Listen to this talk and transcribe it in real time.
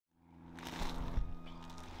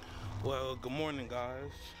Well, good morning,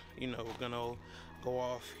 guys. You know, we're gonna go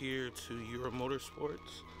off here to Euro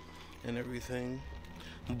Motorsports and everything.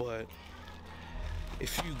 But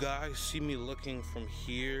if you guys see me looking from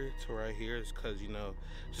here to right here, it's because, you know,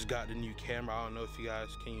 just got the new camera. I don't know if you guys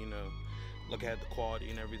can, you know, look at the quality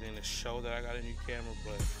and everything to show that I got a new camera,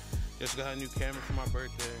 but just got a new camera for my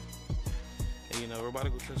birthday. And, you know, we're about to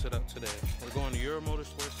go test it out today. We're going to Euro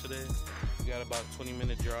Motorsports today. We got about a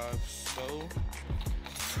 20-minute drive. So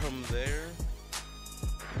from there,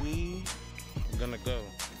 we are gonna go.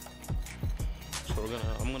 So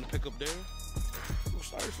I'm gonna pick up there. We'll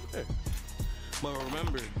start from there. But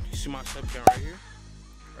remember, you see my sub count right here?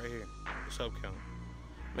 Right here, the sub count.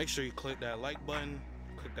 Make sure you click that like button,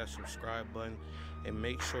 click that subscribe button, and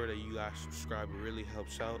make sure that you guys subscribe. It really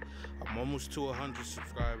helps out. I'm almost to 100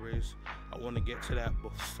 subscribers. I want to get to that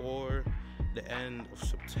before the end of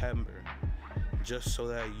September, just so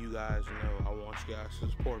that you guys know. I want you guys to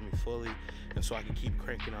support me fully, and so I can keep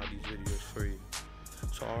cranking out these videos for you.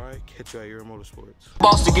 So alright, catch you at Euro Motorsports.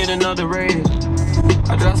 Boss to get another rating.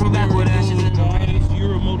 I drop some backward action in the rating.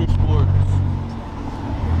 Euro Motorsports.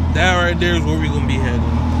 That right there is where we're gonna be heading.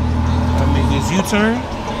 I make this U-turn.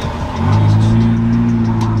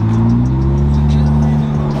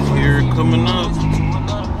 Here coming up,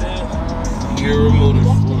 Euro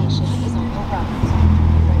Motorsports.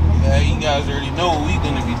 Yeah, you guys already know what we're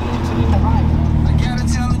gonna be doing today.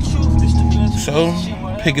 So,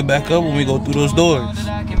 pick it back up when we go through those doors.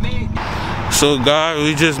 So guys,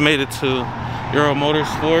 we just made it to Euro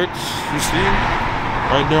Motorsports. You see?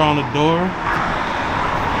 Right there on the door.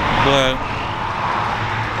 But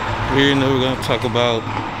here, you know, we're gonna talk about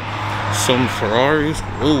some Ferraris.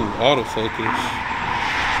 Ooh, autofocus.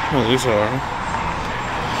 Oh, these are.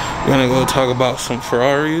 We're gonna go talk about some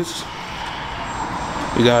Ferraris.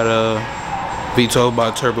 We got a Vito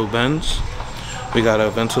by Turbo Benz. We got a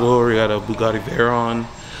Aventador. We got a Bugatti Veyron.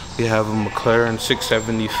 We have a McLaren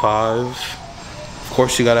 675. Of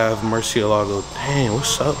course, you gotta have Murcielago. Dang,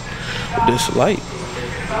 what's up with this light?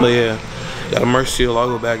 But yeah, got a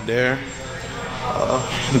Murcielago back there.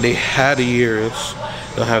 They had a Yaris.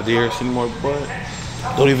 Don't have the Yaris anymore, but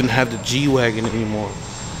don't even have the G-Wagon anymore.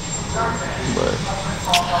 But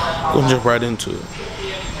we'll jump right into it.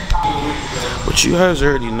 But you guys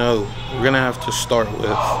already know, we're gonna have to start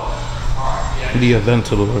with the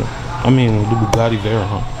Aventador. I mean, the Bugatti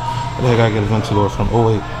Veyron. I think I gotta get Aventador from. Oh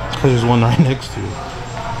wait, because there's one right next to it.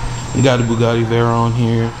 You got the Bugatti Veyron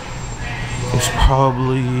here. It's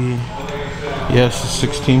probably, yes, a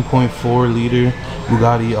 16.4 liter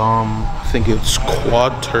Bugatti. I think it's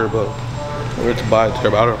quad turbo, or it's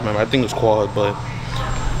bi-turbo. I don't remember. I think it's quad, but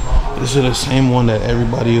this is the same one that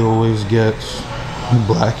everybody always gets.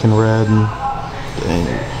 Black and red, and dang,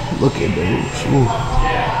 look at those. Ooh.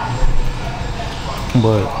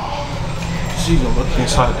 But see, you can look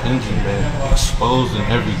inside the engine, man, exposed and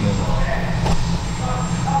everything.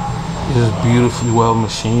 It is beautifully well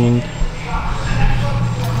machined.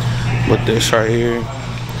 But this right here,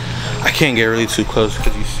 I can't get really too close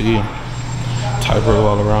because you see type rail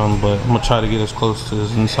all around, but I'm gonna try to get as close to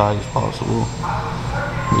this inside as possible.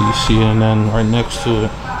 But you see, and then right next to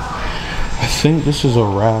it, I think this is a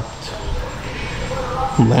wrapped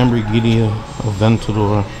Lamborghini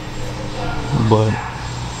Aventador, but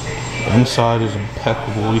the inside is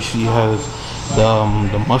impeccable. You see, it has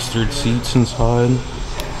the mustard seats inside,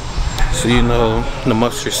 so you know, the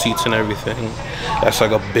mustard seats and everything. That's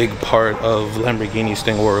like a big part of Lamborghini's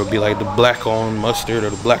thing, where it would be like the black on mustard or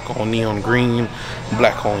the black on neon green,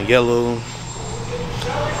 black on yellow.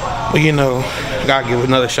 But you know, I gotta give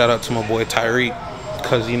another shout out to my boy Tyreek,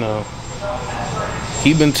 because you know,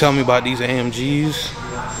 he been telling me about these AMGs,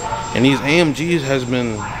 and these AMGs has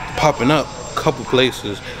been popping up a couple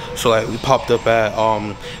places. So like, we popped up at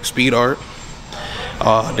Speed Art.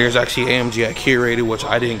 There's actually AMG at Curated, which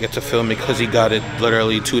I didn't get to film because he got it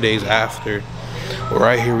literally 2 days after. But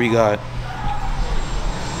right here we got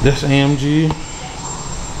this AMG,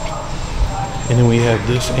 and then we have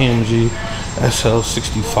this AMG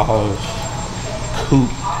SL65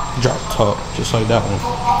 coupe drop top, just like that one.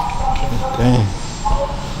 Dang.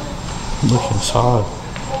 Look inside.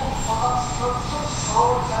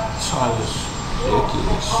 Inside is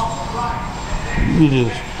ridiculous. Look at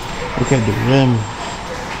this. Look at the rim.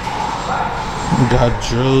 We got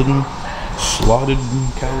drilled, slotted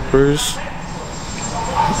calipers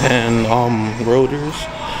and rotors,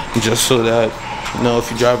 just so that, you know,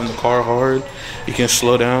 if you're driving the car hard, you can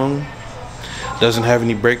slow down. Doesn't have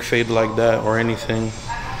any brake fade like that or anything.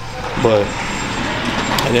 But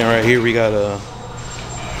and then right here we got a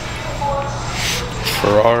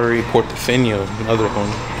Ferrari Portofino, another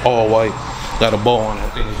one, all white. Got a bow on it. I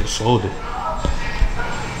think they just sold it.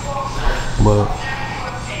 But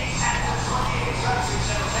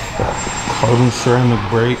carbon ceramic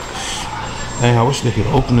brakes. Dang, I wish they could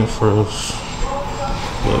open it for us.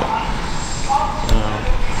 But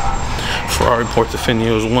Ferrari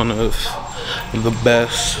Portofino is one of the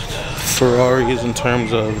best Ferraris in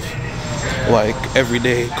terms of like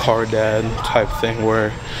everyday car dad type thing,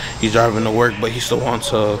 where he's driving to work but he still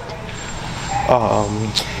wants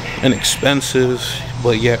an expensive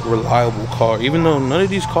but yet reliable car. Even though none of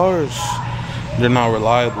these cars, they're not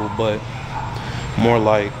reliable, but more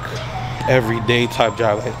like everyday type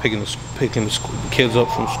drive, like picking the kids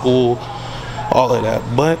up from school, all of that.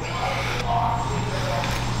 But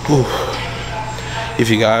if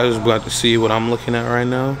you guys would like to see what I'm looking at right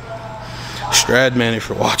now, Stradman, if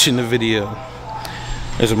you're watching the video,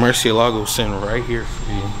 there's a Murcielago sitting right here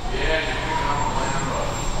for you.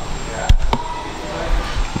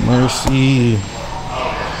 Mercy.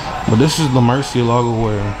 But this is the Murcielago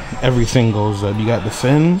where everything goes up. You got the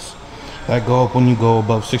fins that go up when you go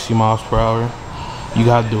above 60 miles per hour. You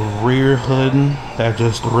got the rear hood, that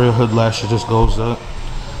just the rear hood latch just goes up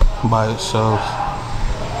by itself.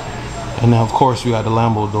 And then of course we got the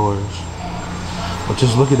Lambo doors. But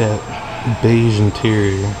just look at that beige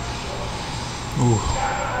interior. Ooh,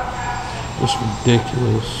 it's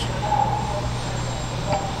ridiculous.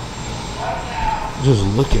 Just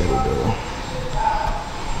look at it though.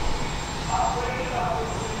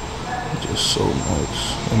 Just so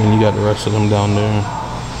nice. And then you got the rest of them down there.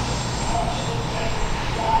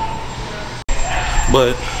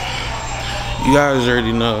 But you guys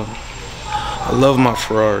already know, I love my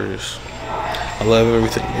Ferraris. I love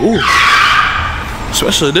everything. Ooh,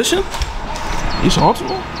 special edition? It's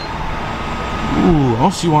ultimate? Ooh, I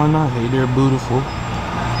don't see why not. Hey, they're beautiful.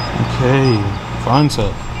 Okay, fine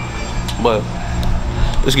stuff. But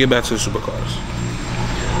let's get back to the supercars.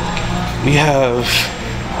 We have,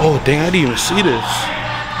 oh dang, I didn't even see this.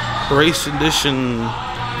 Race edition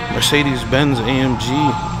Mercedes-Benz AMG.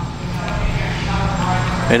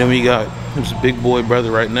 And then we got his big boy brother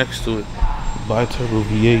right next to it, bi-turbo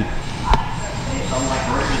V8.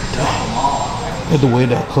 Damn. The way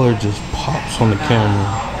that color just pops on the camera.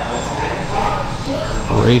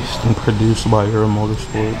 Raced and produced by Euro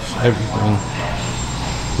Motorsports, everything.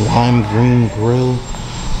 Lime green grille.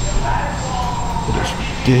 It is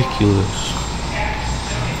ridiculous.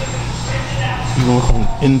 Even look on the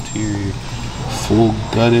interior. Full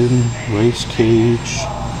gutted, race cage,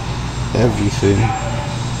 everything.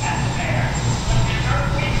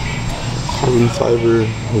 Carbon fiber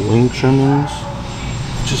wing trimmings.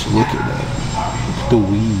 Just look at that. Look at the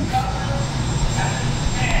weave.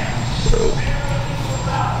 Bro.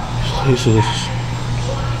 This place is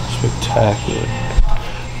spectacular.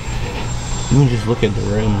 You can just look at the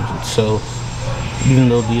rims itself. Even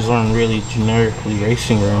though these aren't really generically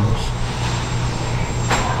racing rims.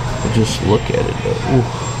 But just look at it though. Ooh.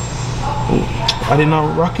 Ooh. I did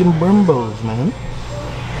not rockin' Brembos, man.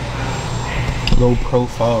 Low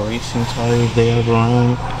profile racing tires they have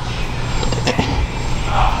around.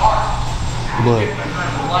 But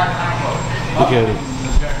look at it.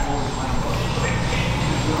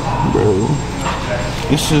 Bro.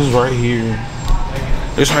 This is right here.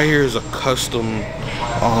 This right here is a custom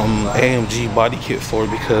AMG body kit for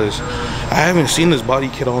it, because I haven't seen this body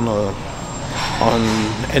kit on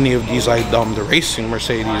any of these, like the racing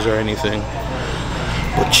Mercedes or anything.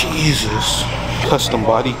 But Jesus. Custom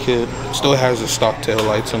body kit, still has the stock tail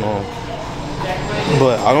lights and all,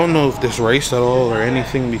 but I don't know if this raced at all or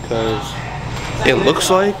anything, because it looks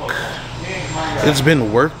like it's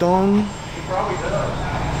been worked on.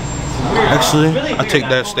 Actually, I take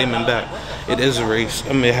that statement back. It is a race.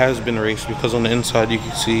 I mean, it has been raced, because on the inside you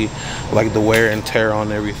can see like the wear and tear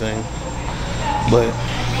on everything. But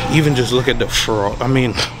even just look at the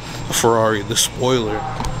Ferrari, the spoiler.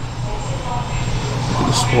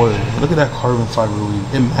 The spoiler. Look at that carbon fiber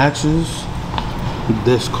weave. It matches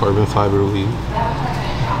this carbon fiber weave.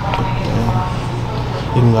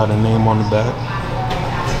 Even got a name on the back.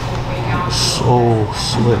 So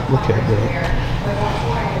slick. Look at that.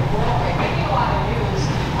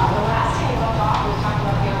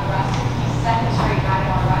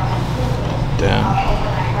 Damn.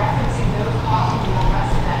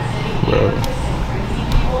 Bro.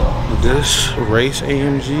 This race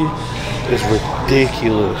AMG is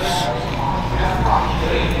ridiculous.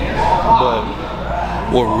 But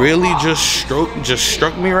what really just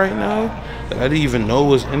struck me right now, that I didn't even know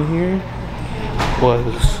was in here,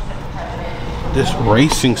 was this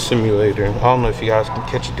racing simulator. I don't know if you guys can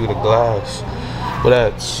catch it through the glass, but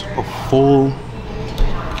that's a full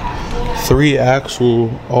 3-axle,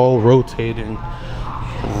 all rotating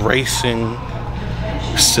racing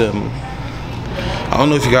sim. I don't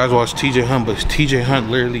know if you guys watch TJ Hunt, but TJ Hunt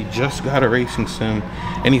literally just got a racing sim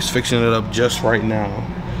and he's fixing it up just right now.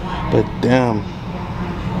 But damn,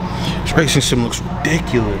 this racing sim looks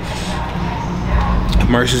ridiculous.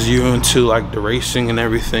 Immerses you into like the racing and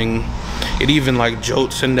everything. It even like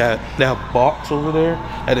jolts in that box over there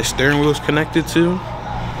that the steering wheel is connected to.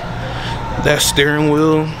 That steering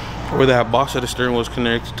wheel, or that box that the steering wheel is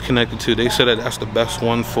connected to, they said that that's the best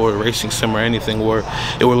one for a racing sim or anything, where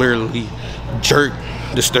it will literally jerk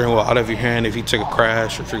the steering wheel out of your hand if you take a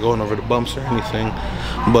crash or if you're going over the bumps or anything.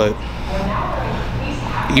 But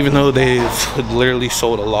even though they've literally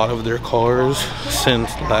sold a lot of their cars since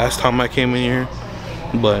last time I came in here,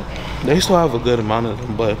 but they still have a good amount of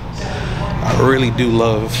them. But I really do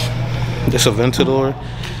love this Aventador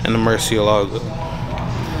and the Murcielago.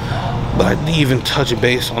 But I didn't even touch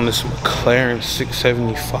base on this McLaren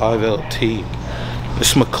 675 LT.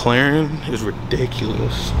 This McLaren is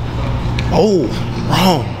ridiculous. Oh,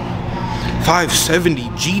 wrong. 570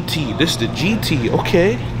 GT. This is the GT.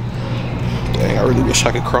 Okay. Dang, I really wish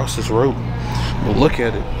I could cross this road. But look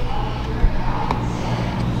at it.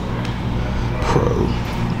 Pro.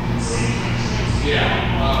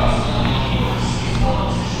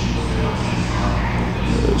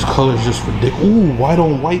 This color is just ridiculous. Ooh, white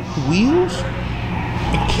on white wheels?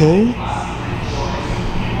 Okay.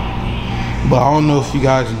 But I don't know if you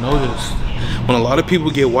guys noticed, when a lot of people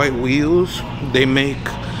get white wheels, they make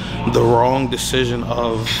the wrong decision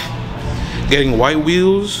of getting white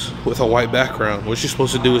wheels with a white background. What you're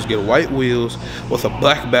supposed to do is get white wheels with a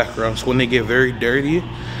black background, so when they get very dirty,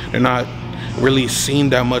 they're not really seen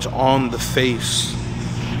that much on the face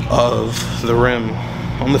of the rim.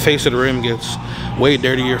 On the face of the rim gets way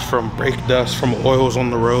dirtier from brake dust, from oils on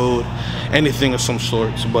the road, anything of some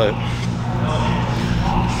sorts. But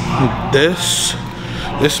this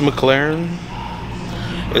McLaren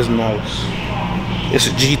is nice. It's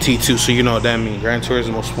a GT too, so you know what that means. Gran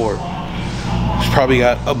Turismo Sport. It's probably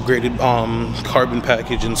got upgraded carbon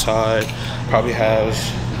package inside. Probably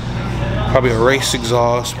has a race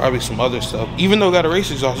exhaust, probably some other stuff. Even though it got a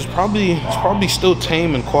race exhaust, it's probably still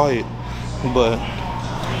tame and quiet. But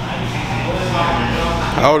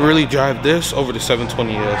I would really drive this over the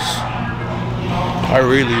 720S. I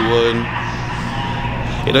really would.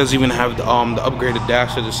 It doesn't even have the upgraded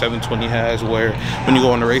dash that the 720 has, where when you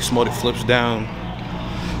go in the race mode, it flips down.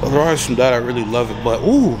 Otherwise from that, I really love it. But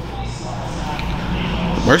ooh,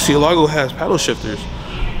 Murcielago has paddle shifters.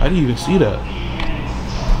 I didn't even see that.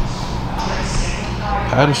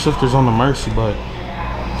 Paddle shifters on the Mercy, but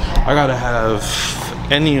I gotta have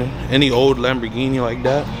any old Lamborghini like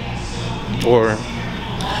that, or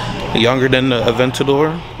younger than the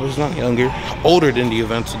Aventador. Well, it's not younger, older than the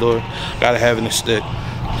Aventador. Gotta have in a stick.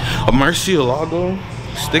 A Murcielago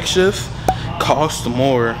stick shift costs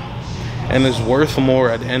more and is worth more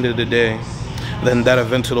at the end of the day than that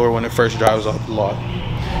Aventador when it first drives off the lot.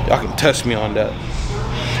 Y'all can test me on that.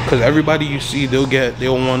 Cause everybody you see, they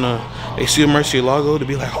see a Murcielago, to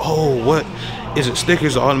be like, oh, what is it,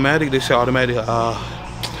 stickers or automatic? They say automatic. I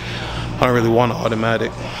don't really want an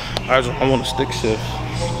automatic. I want a stick shift.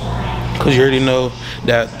 Cause you already know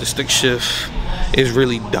that the stick shift is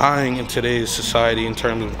really dying in today's society in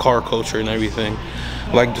terms of car culture and everything.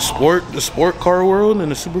 Like the sport car world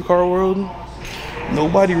and the supercar world,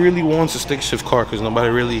 nobody really wants a stick shift car because nobody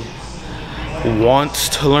really wants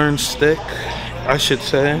to learn stick, I should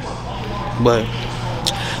say. But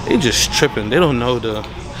they just tripping. They don't know the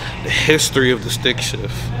history of the stick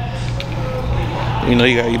shift. You know,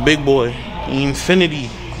 you got your big boy, Infinity.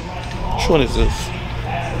 Which one is this?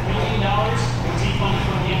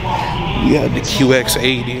 You got the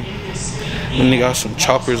QX80. And they got some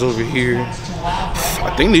choppers over here.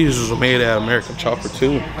 I think these was made out of American Chopper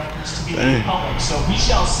too. Dang. So we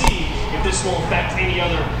shall see if this will affect any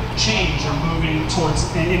other change or moving towards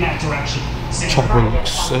in that direction. Chopper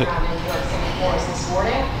looks sick.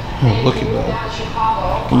 Oh, look at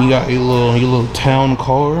that. And you got your little town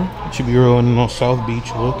car that you be rolling on South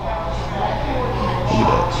Beach. Look. Look at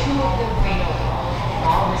that.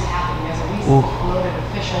 Ooh.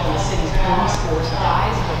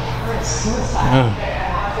 Yeah.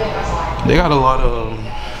 They got a lot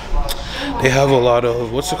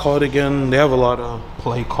of, what's it called again? They have a lot of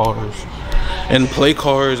play cars. And play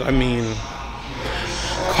cars, I mean,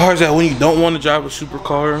 cars that when you don't want to drive a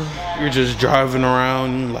supercar, you're just driving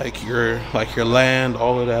around like your land,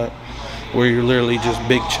 all of that, where you're literally just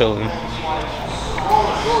big chilling.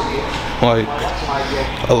 Like,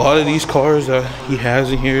 a lot of these cars that he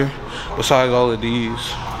has in here, besides all of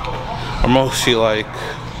these, are mostly like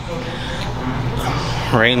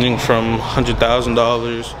ranging from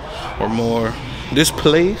 $100,000 or more. This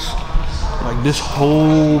place, like this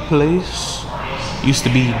whole place, used to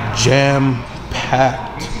be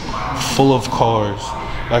jam-packed, full of cars.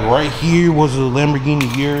 Like right here was a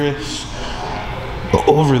Lamborghini Urus.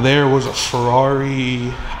 Over there was a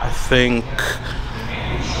Ferrari, I think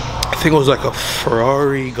it was like a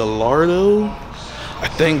Ferrari Gallardo, I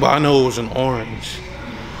think, but I know it was an orange.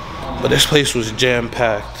 But this place was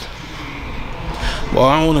jam-packed. What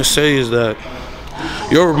I want to say is that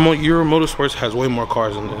Euro Motorsports has way more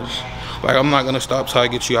cars than this. Like, I'm not gonna stop till I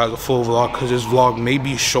get you guys a full vlog, because this vlog may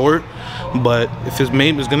be short, but if it's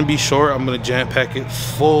gonna be short, I'm gonna jam-pack it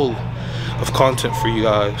full of content for you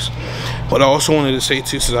guys. What I also wanted to say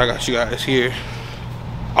too, since I got you guys here,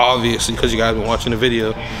 obviously because you guys been watching the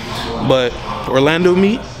video, but Orlando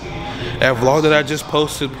meet, that vlog that I just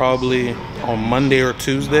posted probably on Monday or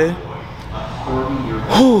Tuesday,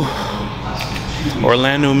 whew,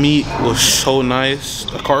 Orlando meet was so nice.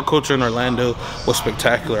 The car culture in Orlando was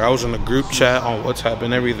spectacular. I was in a group chat on WhatsApp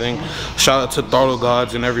and everything. Shout out to Throttle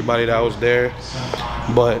Gods and everybody that was there.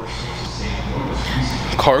 But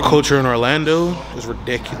car culture in Orlando is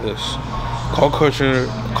ridiculous. Car culture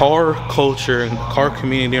and the car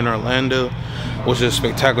community in Orlando was just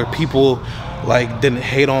spectacular. People like didn't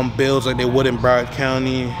hate on builds like they would in Broward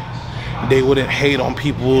County. They wouldn't hate on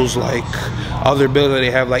people's like other builds that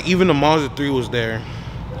they have. Like even the Mazda 3 was there,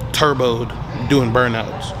 turboed, doing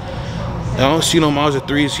burnouts. I don't see no Mazda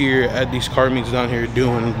 3s here at these car meets down here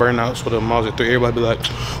doing burnouts with a Mazda 3. Everybody be like,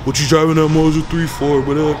 "What you driving that Mazda 3 for?"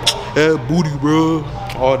 But that booty, bro.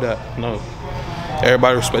 All that. No.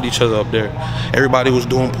 Everybody respect each other up there. Everybody was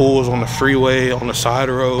doing pulls on the freeway, on the side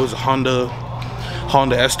roads. Honda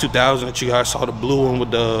S2000 that you guys saw, the blue one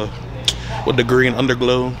with the green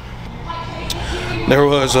underglow. There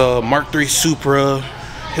was a Mark III Supra.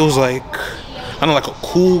 It was like, I don't know, like a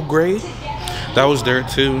cool gray. That was there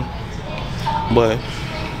too. But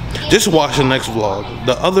just watch the next vlog.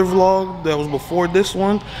 The other vlog that was before this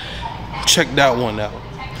one, check that one out,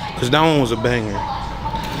 because that one was a banger.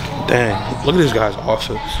 Dang, look at this guy's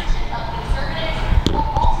office.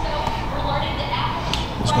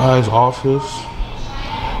 This guy's office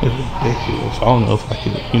is ridiculous. I don't know if I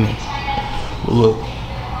could, you know, but look.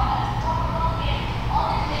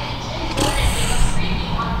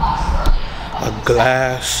 A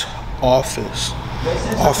glass office.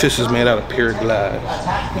 Office is made out of pure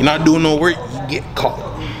glass. You're not doing no work, you get caught.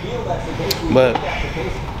 But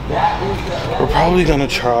we're probably gonna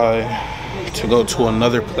try to go to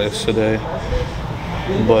another place today.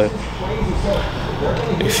 But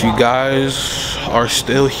if you guys are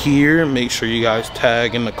still here, make sure you guys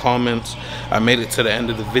tag in the comments I made it to the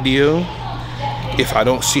end of the video. If I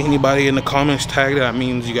don't see anybody in the comments tagged, that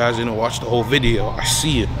means you guys didn't watch the whole video. I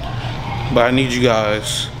see it. But I need you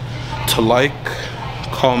guys to like,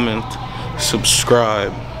 comment,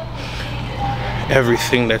 subscribe,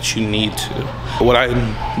 everything that you need to.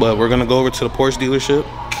 But we're gonna go over to the Porsche dealership,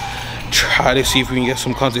 try to see if we can get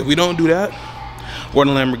some content. If we don't do that, we're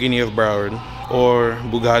in the Lamborghini of Broward or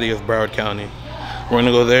Bugatti of Broward County. We're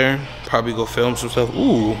gonna go there, probably go film some stuff.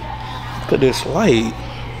 Ooh, look at this light.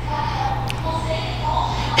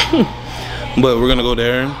 But we're gonna go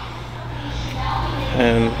there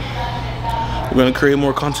and we're gonna create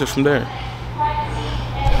more content from there.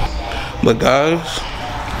 But guys,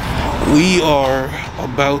 we are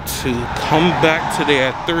about to come back today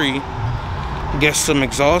at 3, get some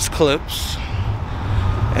exhaust clips,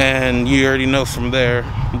 and you already know from there.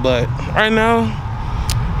 But right now,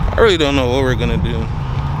 I really don't know what we're gonna do.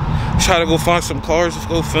 Try to go find some cars to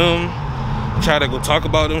go film, try to go talk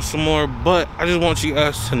about them some more. But I just want you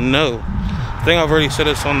guys to know, I think I've already said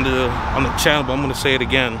this on the channel, but I'm gonna say it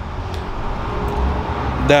again,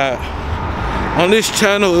 that on this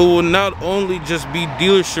channel it will not only just be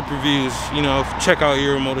dealership reviews. You know, check out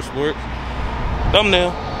Euro Motorsports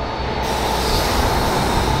thumbnail,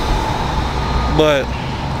 but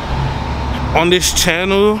on this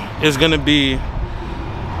channel is gonna be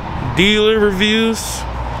dealer reviews,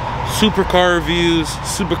 supercar reviews,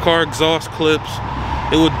 supercar exhaust clips.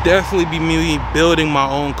 It would definitely be me building my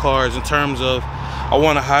own cars, in terms of I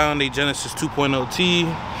want a Hyundai Genesis 2.0T,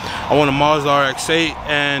 I want a Mazda RX-8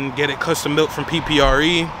 and get it custom built from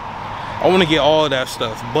PPRE. I want to get all of that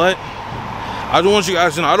stuff. But I don't want you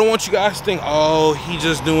guys to know, I don't want you guys to think, oh, he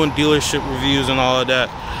just doing dealership reviews and all of that.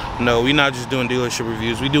 No, we're not just doing dealership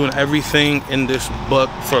reviews. We're doing everything in this book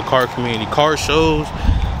for a car community. Car shows,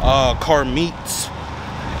 car meets,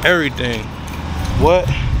 everything. What?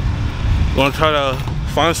 Gonna try to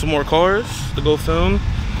find some more cars to go film.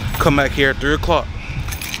 Come back here at 3 o'clock.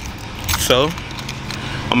 So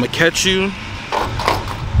I'm gonna catch you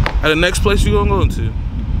at the next place you gonna go into.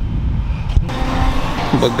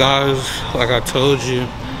 But guys, like I told you,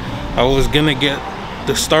 I was gonna get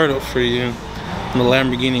the startup for you in the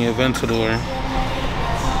Lamborghini Aventador.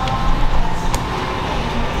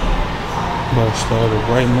 But I started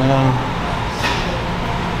right now.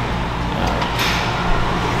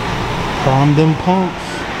 Prime them pumps.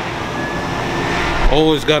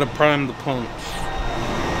 Always gotta prime the pumps.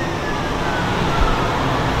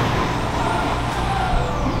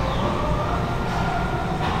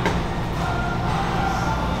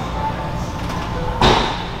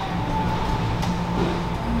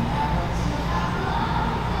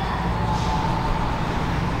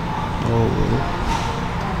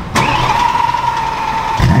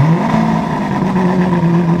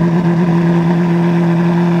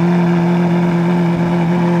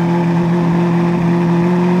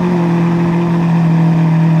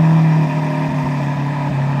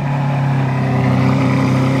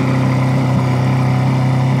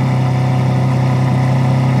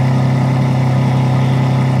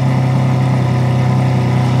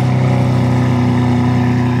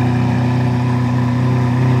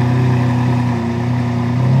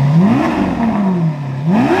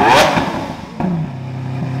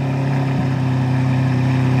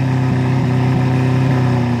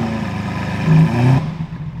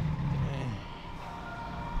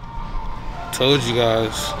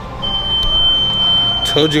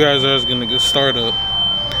 Told you guys I was gonna get started.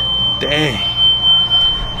 Dang,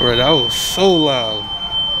 bro, that was so loud.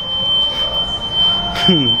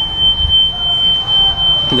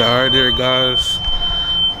 Yeah, right there, guys.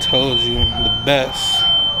 Told you, the best.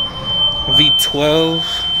 V12,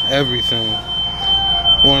 everything.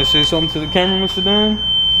 Want to say something to the camera, Mr. Dan?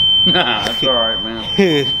 Nah, that's all right, man.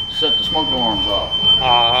 Set the smoke alarms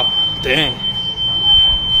off. Dang.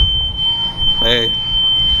 Hey,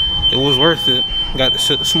 it was worth it. Got to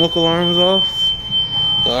set the smoke alarms off.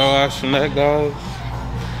 The ROIs from that, guys.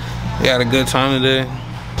 We had a good time today.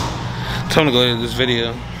 Time to go to this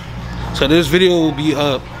video. So this video will be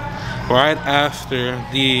up right after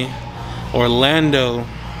the Orlando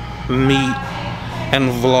meet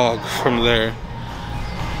and vlog from there.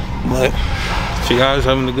 But if you guys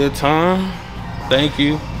having a good time, thank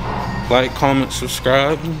you. Like, comment,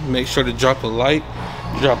 subscribe. Make sure to drop a like,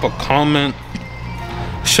 drop a comment,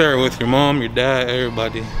 share it with your mom, your dad,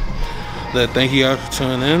 everybody. Thank you guys for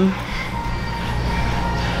tuning in.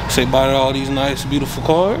 Say bye to all these nice, beautiful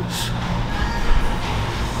cars.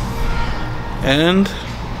 And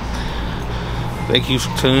thank you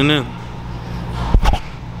for tuning in.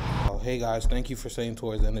 Hey guys, thank you for staying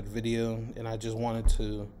towards the end of the video. And I just wanted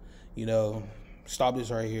to, you know, stop this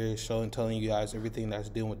right here, telling you guys everything that's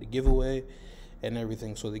dealing with the giveaway and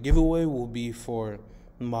everything. So the giveaway will be for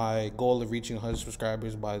my goal of reaching 100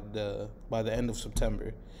 subscribers by the end of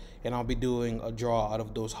September, and I'll be doing a draw out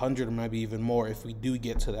of those 100 or maybe even more if we do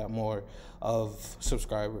get to that more of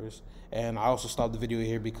subscribers. And I also stopped the video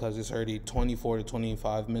here because it's already 24 to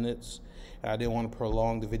 25 minutes, and I didn't want to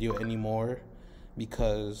prolong the video anymore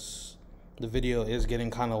because the video is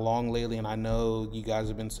getting kind of long lately, and I know you guys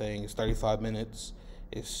have been saying it's 35 minutes,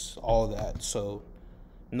 it's all that. So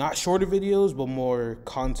not shorter videos, but more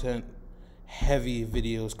content heavy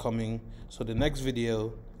videos coming. So the next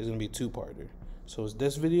video is gonna be a two-parter. So it's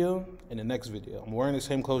this video and the next video. I'm wearing the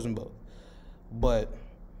same clothes in both, but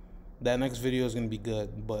that next video is gonna be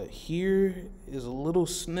good. But here is a little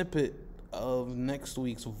snippet of next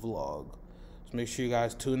week's vlog. So make sure you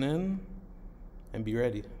guys tune in and be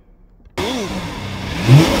ready.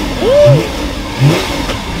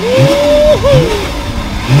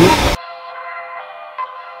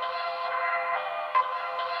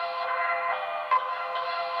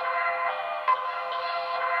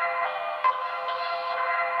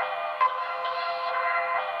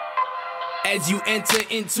 As you enter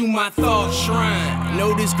into my thought shrine,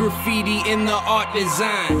 notice graffiti in the art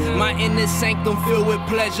design. My inner sanctum filled with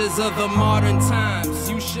pleasures of the modern times.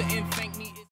 You shouldn't think